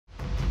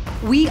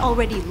We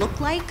already look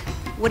like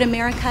what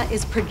America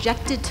is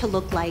projected to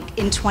look like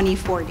in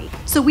 2040.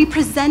 So we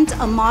present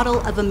a model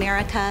of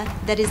America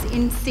that is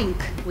in sync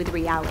with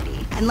reality.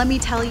 And let me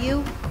tell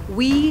you,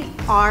 we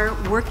are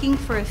working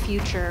for a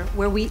future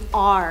where we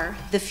are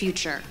the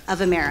future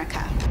of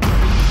America.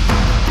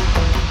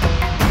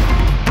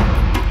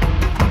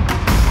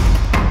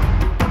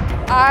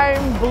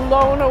 I'm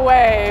blown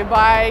away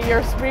by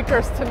your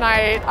speakers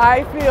tonight.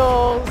 I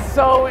feel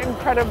so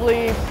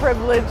incredibly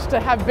privileged to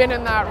have been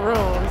in that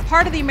room.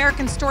 Part of the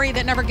American story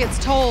that never gets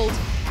told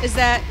is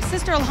that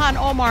Sister Ilhan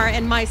Omar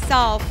and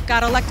myself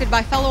got elected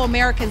by fellow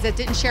Americans that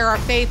didn't share our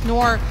faith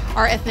nor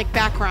our ethnic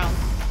background.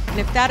 And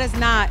if that is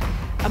not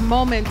a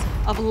moment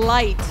of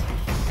light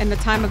in the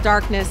time of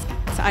darkness,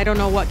 I don't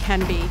know what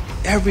can be.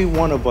 Every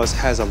one of us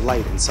has a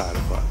light inside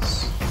of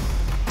us.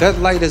 That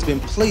light has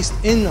been placed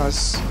in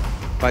us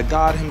by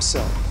God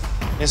Himself.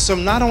 And so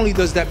not only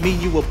does that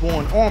mean you were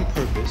born on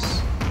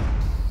purpose,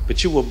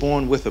 but you were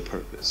born with a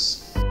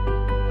purpose.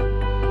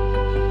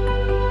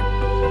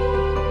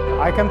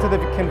 I come to the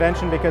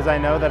convention because I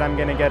know that I'm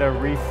going to get a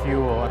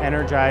refuel,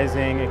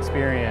 energizing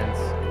experience.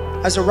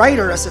 As a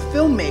writer, as a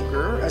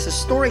filmmaker, as a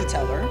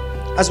storyteller,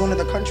 as one of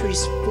the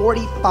country's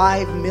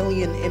 45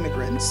 million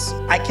immigrants,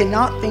 I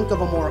cannot think of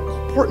a more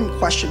important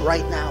question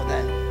right now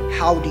than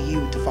how do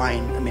you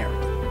define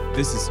America?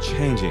 This is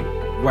changing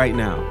right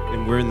now,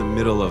 and we're in the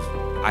middle of,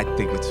 I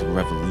think it's a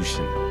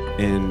revolution.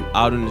 And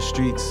out in the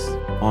streets,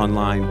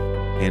 online,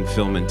 and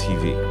film and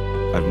TV.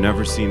 I've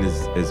never seen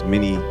as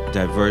many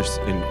diverse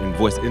in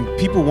voice, and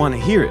people want to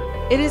hear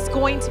it. It is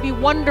going to be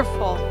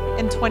wonderful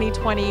in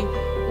 2020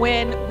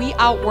 when we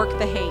outwork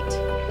the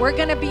hate. We're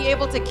going to be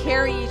able to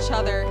carry each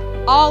other,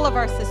 all of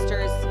our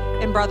sisters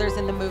and brothers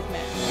in the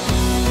movement.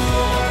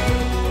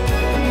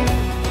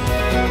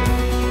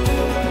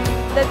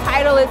 The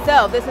title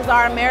itself, This Is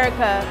Our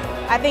America,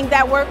 I think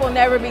that work will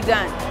never be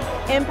done.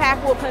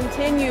 MPAC will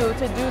continue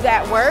to do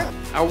that work.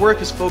 Our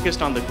work is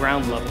focused on the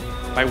ground level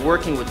by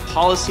working with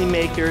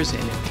policymakers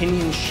and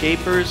opinion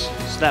shapers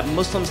so that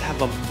Muslims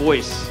have a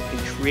voice in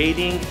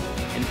creating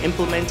and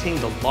implementing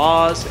the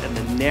laws and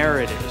the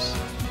narratives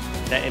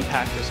that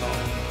impact us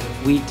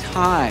all. We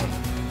tie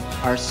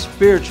our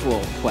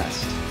spiritual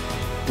quest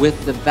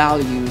with the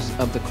values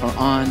of the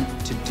Quran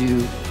to do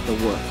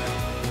the work.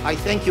 I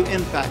thank you,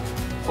 MPAC,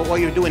 for what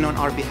you're doing on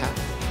our behalf,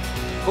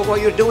 for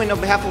what you're doing on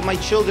behalf of my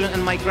children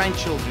and my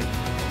grandchildren.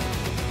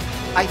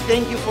 I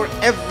thank you for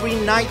every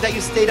night that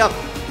you stayed up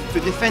to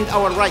defend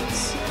our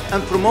rights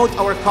and promote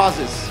our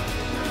causes.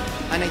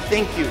 And I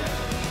thank you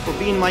for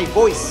being my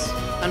voice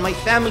and my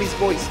family's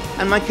voice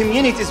and my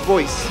community's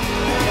voice.